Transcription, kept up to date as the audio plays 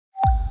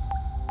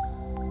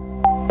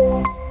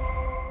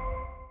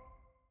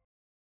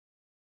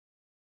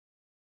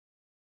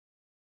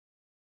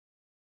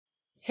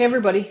Hey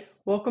everybody,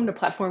 welcome to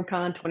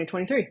PlatformCon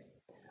 2023.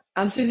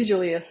 I'm Susie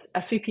Julius,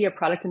 SVP of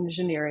Product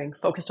Engineering,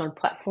 focused on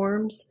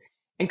platforms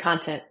and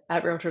content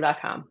at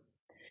Realtor.com.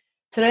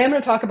 Today I'm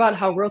going to talk about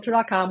how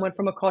Realtor.com went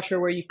from a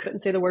culture where you couldn't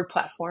say the word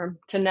platform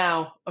to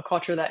now a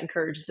culture that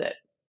encourages it.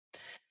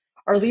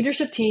 Our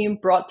leadership team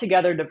brought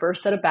together a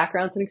diverse set of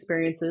backgrounds and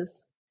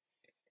experiences,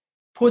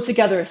 pulled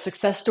together a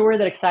success story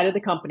that excited the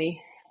company,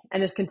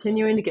 and is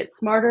continuing to get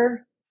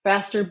smarter,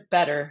 faster,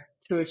 better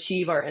to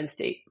achieve our end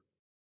state.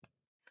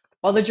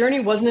 While the journey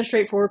wasn't a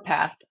straightforward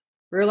path,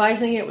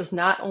 realizing it was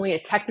not only a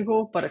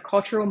technical but a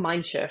cultural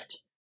mind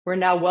shift, we're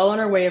now well on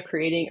our way of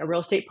creating a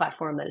real estate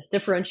platform that is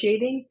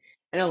differentiating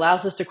and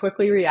allows us to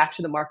quickly react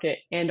to the market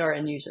and our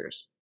end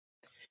users.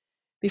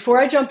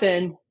 Before I jump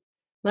in,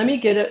 let me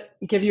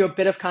give you a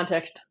bit of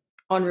context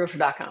on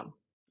Realtor.com.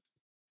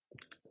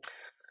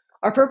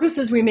 Our purpose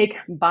is we make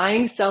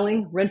buying,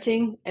 selling,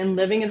 renting, and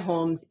living in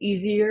homes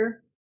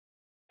easier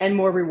and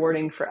more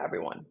rewarding for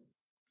everyone.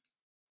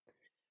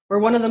 We're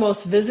one of the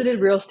most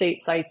visited real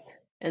estate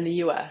sites in the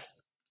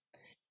US.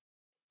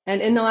 And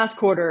in the last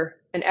quarter,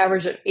 an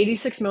average of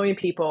 86 million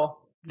people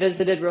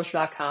visited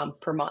Realtor.com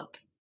per month.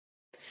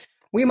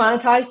 We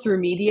monetize through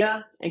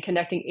media and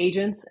connecting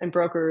agents and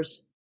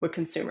brokers with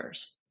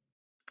consumers.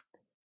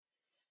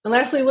 And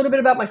lastly, a little bit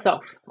about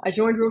myself. I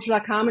joined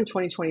Realtor.com in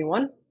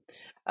 2021,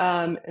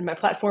 and my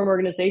platform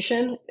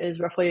organization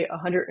is roughly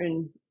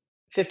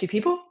 150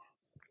 people,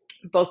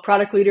 both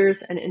product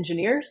leaders and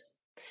engineers.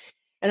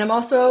 And I'm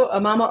also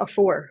a mama of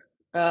four,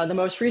 the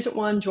most recent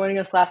one joining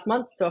us last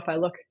month. So if I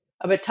look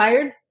a bit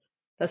tired,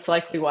 that's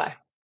likely why.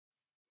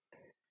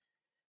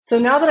 So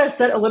now that I've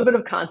set a little bit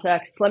of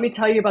context, let me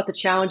tell you about the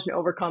challenge in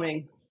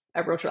overcoming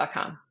at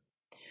Realtor.com.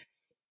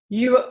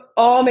 You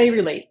all may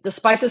relate.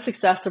 Despite the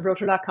success of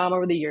Realtor.com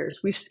over the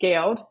years, we've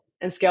scaled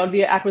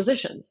via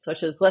acquisitions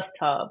such as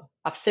ListHub,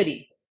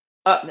 OpCity,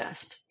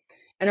 UpNest,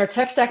 and our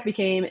tech stack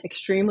became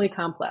extremely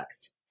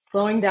complex,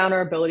 slowing down our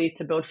ability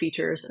to build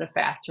features in a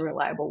fast and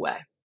reliable way.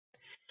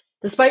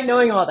 Despite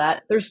knowing all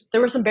that,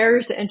 there were some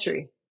barriers to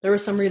entry. There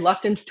was some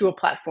reluctance to a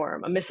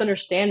platform, a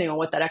misunderstanding on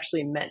what that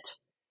actually meant,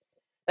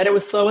 that it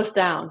would slow us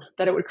down,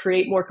 that it would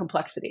create more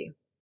complexity.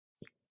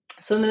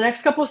 So in the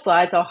next couple of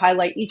slides, I'll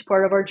highlight each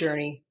part of our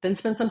journey, then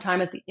spend some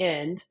time at the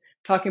end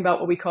talking about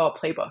what we call a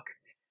playbook,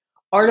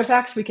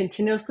 artifacts we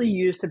continuously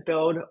use to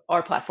build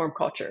our platform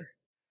culture.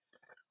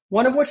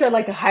 One of which I'd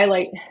like to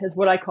highlight is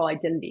what I call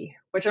identity,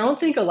 which I don't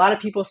think a lot of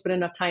people spend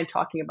enough time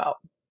talking about.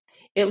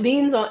 It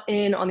leans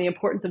in on the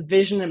importance of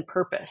vision and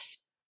purpose,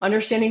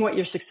 understanding what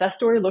your success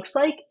story looks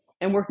like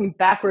and working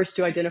backwards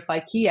to identify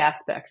key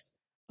aspects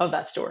of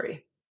that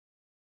story.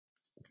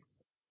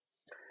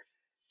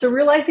 So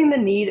realizing the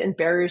need and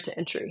barriers to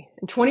entry.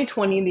 In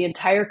 2020, the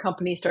entire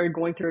company started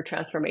going through a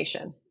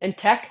transformation. In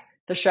tech,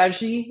 the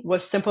strategy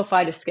was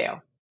simplify to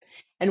scale.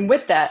 And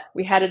with that,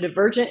 we had a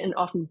divergent and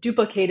often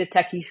duplicated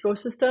tech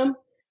ecosystem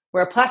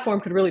where a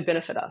platform could really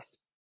benefit us.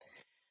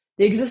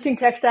 The existing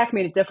tech stack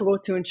made it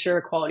difficult to ensure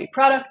a quality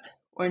product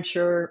or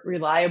ensure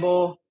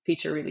reliable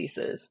feature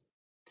releases.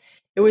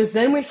 It was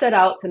then we set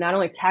out to not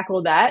only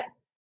tackle that,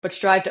 but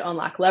strive to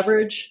unlock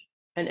leverage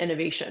and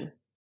innovation.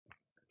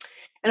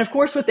 And of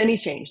course, with any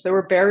change, there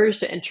were barriers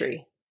to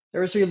entry.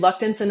 There was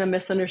reluctance and a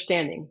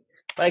misunderstanding,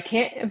 but I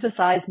can't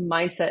emphasize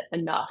mindset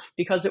enough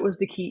because it was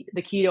the key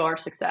to our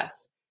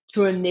success,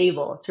 to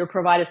enable, to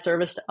provide a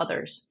service to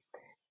others,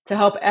 to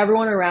help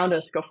everyone around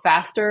us go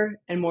faster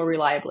and more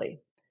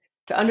reliably,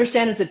 to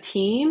understand as a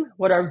team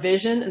what our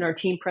vision and our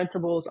team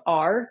principles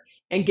are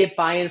and get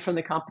buy-in from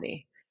the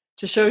company,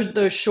 to show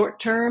those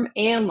short-term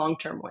and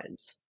long-term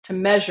wins, to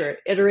measure,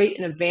 iterate,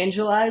 and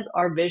evangelize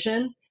our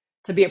vision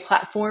to be a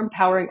platform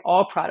powering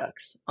all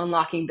products,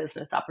 unlocking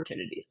business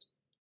opportunities.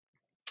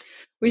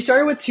 We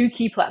started with two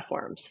key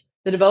platforms,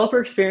 the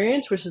developer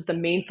experience, which is the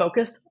main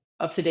focus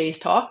of today's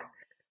talk,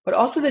 but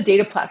also the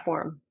data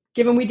platform,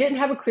 given we didn't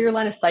have a clear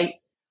line of sight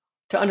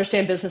to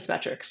understand business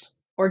metrics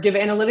or give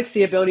analytics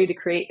the ability to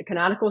create a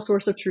canonical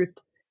source of truth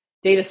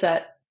data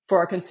set for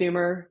our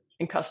consumer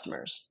and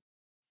customers.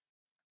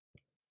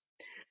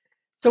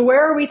 So where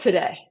are we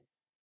today?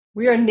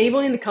 We are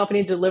enabling the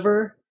company to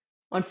deliver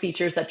on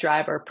features that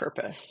drive our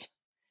purpose.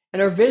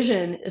 And our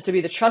vision is to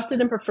be the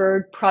trusted and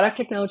preferred product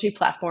technology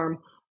platform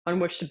on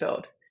which to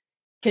build,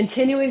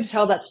 continuing to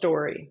tell that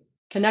story,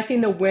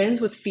 connecting the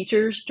wins with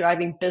features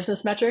driving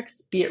business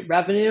metrics, be it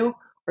revenue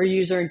or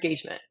user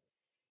engagement,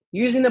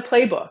 using the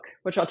playbook,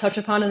 which I'll touch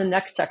upon in the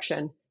next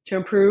section, to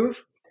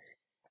improve,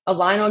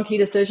 align on key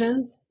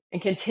decisions,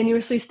 and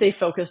continuously stay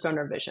focused on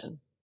our vision.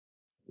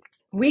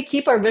 We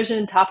keep our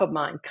vision top of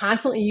mind,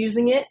 constantly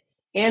using it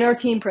and our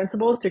team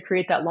principles to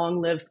create that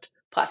long-lived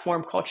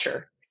platform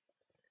culture.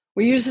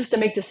 We use this to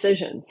make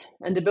decisions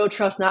and to build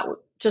trust not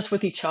just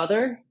with each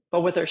other,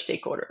 but with our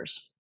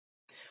stakeholders.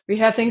 We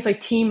have things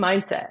like team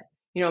mindset,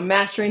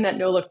 mastering that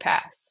no-look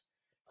pass,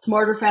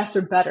 smarter,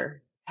 faster,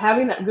 better,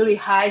 having that really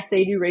high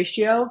say-do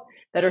ratio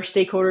that our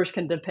stakeholders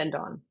can depend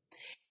on,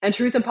 and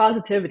truth and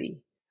positivity,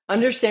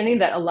 understanding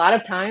that a lot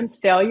of times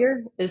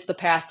failure is the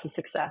path to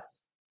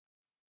success.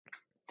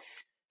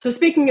 So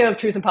speaking of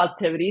truth and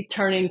positivity,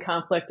 turning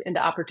conflict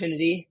into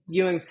opportunity,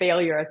 viewing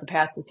failure as the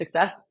path to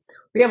success,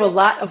 we have a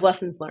lot of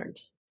lessons learned.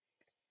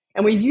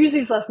 And we've used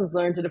these lessons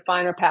learned to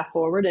define our path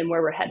forward and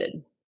where we're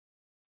headed.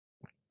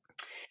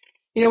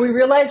 We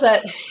realized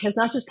that it's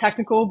not just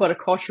technical, but a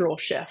cultural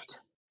shift.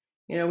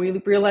 We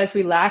realized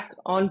we lacked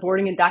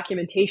onboarding and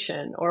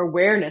documentation or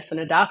awareness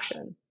and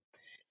adoption.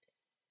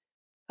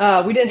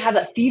 We didn't have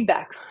that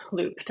feedback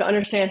loop to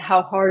understand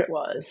how hard it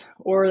was,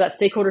 or that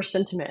stakeholder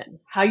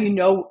sentiment, how you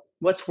know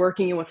what's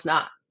working and what's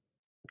not.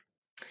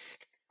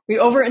 We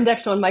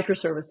over-indexed on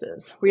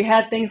microservices. We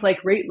had things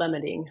like rate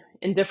limiting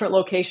in different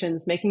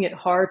locations, making it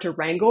hard to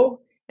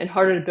wrangle and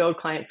harder to build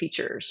client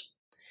features.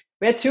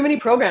 We had too many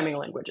programming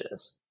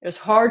languages. It was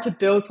hard to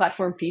build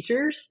platform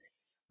features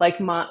like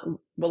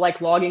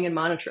logging and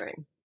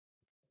monitoring.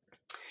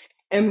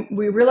 And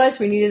we realized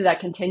we needed that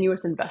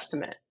continuous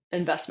investment,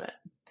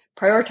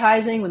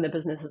 prioritizing when the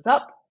business is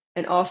up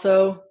and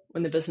also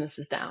when the business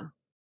is down.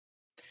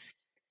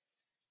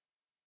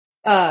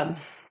 And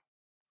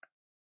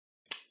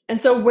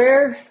so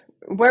where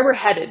we're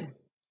headed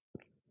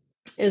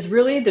is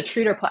really to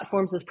treat our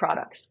platforms as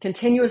products,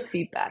 continuous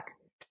feedback,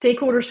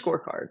 stakeholder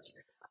scorecards,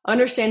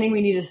 understanding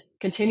we need to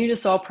continue to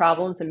solve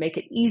problems and make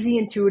it easy,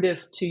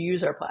 intuitive to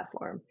use our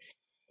platform.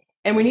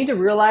 And we need to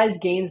realize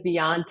gains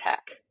beyond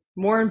tech,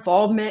 more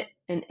involvement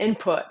and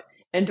input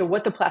into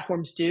what the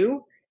platforms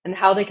do and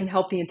how they can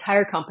help the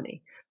entire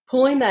company,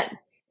 pulling that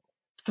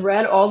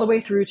thread all the way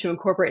through to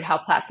incorporate how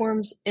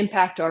platforms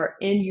impact our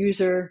end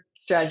user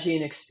strategy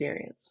and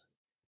experience.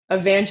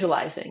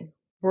 Evangelizing.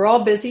 We're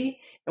all busy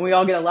and we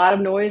all get a lot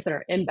of noise in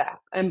our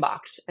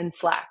inbox and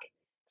Slack.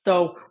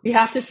 So we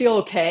have to feel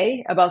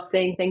okay about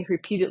saying things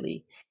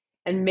repeatedly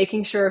and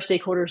making sure our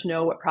stakeholders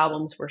know what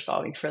problems we're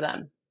solving for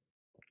them.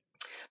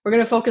 We're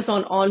going to focus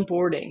on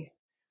onboarding,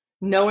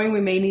 knowing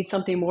we may need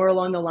something more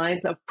along the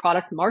lines of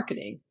product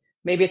marketing,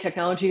 maybe a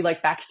technology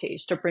like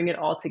Backstage to bring it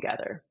all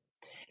together.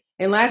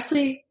 And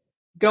lastly,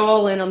 go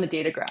all in on the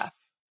data graph,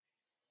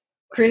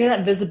 creating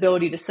that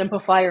visibility to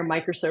simplify our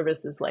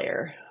microservices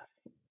layer,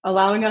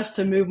 allowing us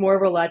to move more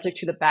of our logic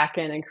to the back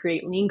end and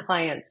create lean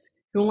clients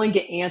who only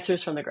get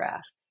answers from the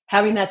graph,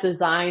 having that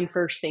design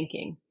first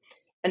thinking.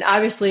 And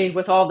obviously,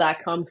 with all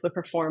that comes with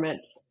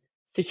performance,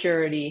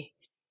 security,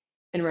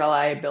 and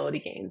reliability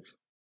gains.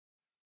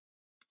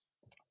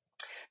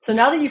 So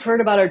now that you've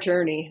heard about our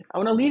journey, I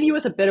want to leave you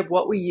with a bit of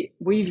what we've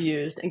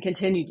used and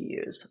continue to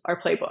use, our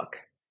playbook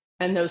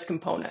and those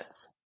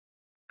components.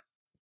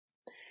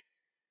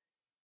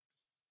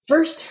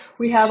 First,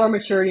 we have our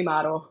maturity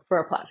model for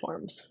our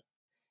platforms.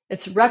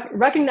 It's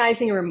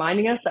recognizing and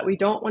reminding us that we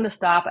don't want to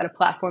stop at a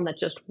platform that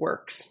just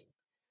works,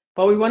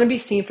 but we want to be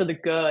seen for the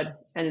good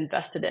and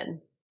invested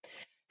in.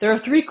 There are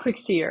 3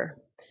 clicks here: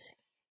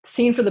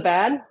 seen for the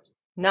bad,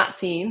 not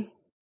seen,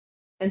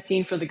 and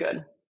seen for the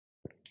good.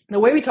 The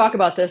way we talk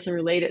about this and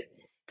relate it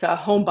to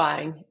home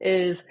buying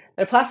is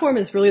that a platform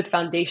is really the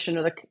foundation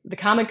or the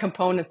common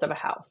components of a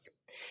house.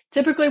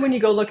 Typically, when you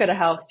go look at a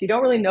house, you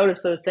don't really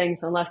notice those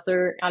things unless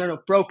they're,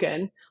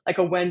 broken, like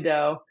a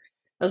window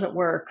doesn't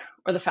work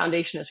or the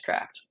foundation is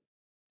cracked.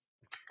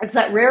 It's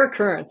that rare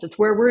occurrence. It's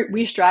where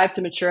we strive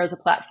to mature as a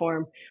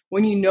platform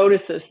when you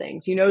notice those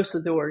things. You notice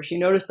the doors, you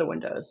notice the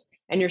windows,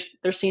 and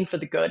they're seen for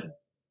the good.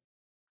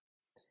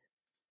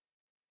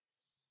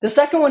 The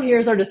second one here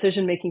is our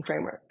decision-making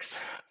frameworks.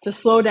 To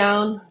slow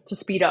down, to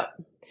speed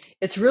up.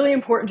 It's really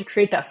important to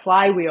create that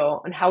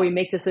flywheel on how we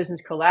make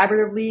decisions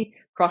collaboratively,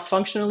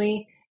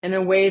 cross-functionally, and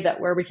in a way that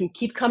where we can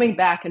keep coming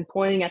back and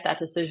pointing at that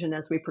decision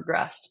as we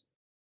progress.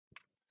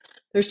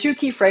 There's 2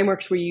 key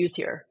frameworks we use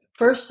here.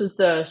 First is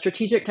the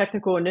Strategic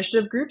Technical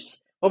Initiative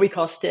Groups, what we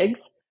call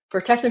STIGs,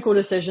 for technical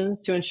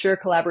decisions to ensure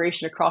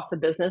collaboration across the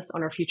business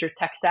on our future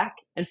tech stack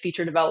and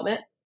feature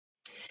development.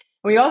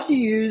 And we also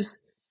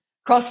use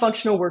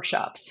cross-functional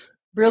workshops,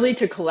 really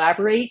to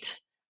collaborate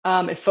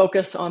and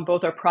focus on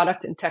both our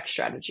product and tech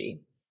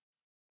strategy.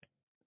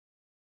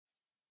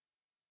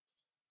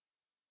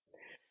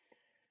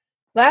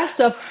 Last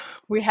up,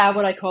 we have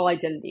what I call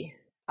identity.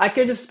 I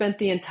could have spent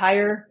the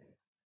entire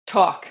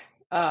talk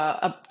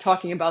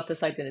talking about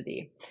this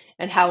identity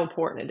and how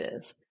important it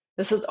is.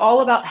 This is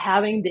all about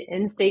having the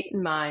end state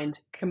in mind,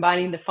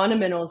 combining the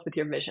fundamentals with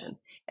your vision.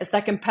 It's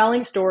that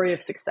compelling story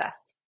of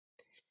success.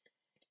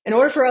 In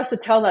order for us to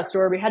tell that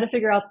story, we had to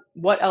figure out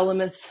what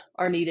elements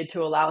are needed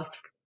to allow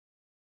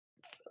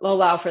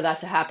for that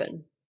to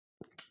happen.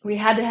 We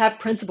had to have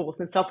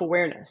principles and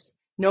self-awareness,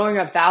 knowing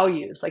our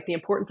values, like the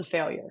importance of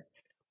failure,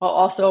 while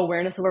also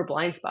awareness of our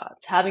blind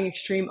spots, having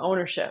extreme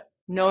ownership,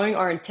 knowing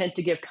our intent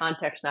to give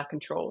context, not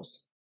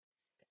controls.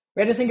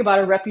 We had to think about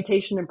our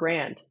reputation and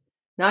brand,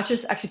 not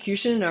just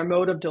execution and our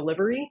mode of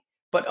delivery,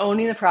 but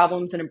owning the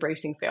problems and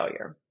embracing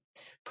failure.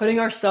 Putting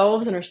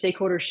ourselves in our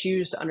stakeholders'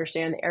 shoes to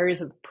understand the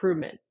areas of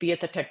improvement, be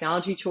it the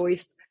technology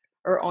choice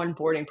or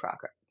onboarding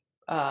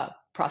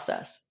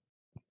process.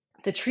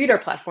 To treat our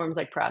platforms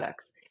like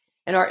products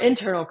and our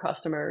internal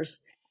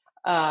customers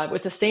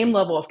with the same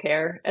level of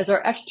care as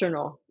our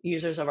external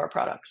users of our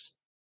products.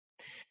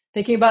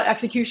 Thinking about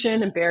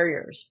execution and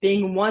barriers,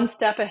 being one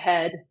step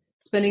ahead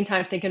spending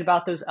time thinking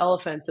about those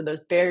elephants and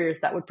those barriers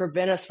that would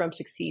prevent us from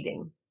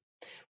succeeding.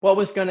 What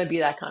was going to be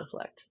that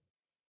conflict?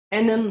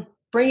 And then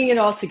bringing it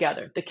all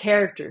together, the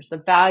characters, the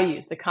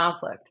values, the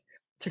conflict,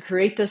 to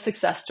create this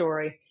success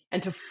story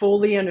and to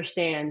fully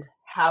understand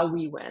how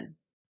we win.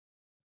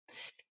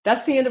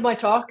 That's the end of my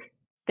talk.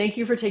 Thank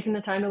you for taking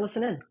the time to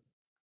listen in.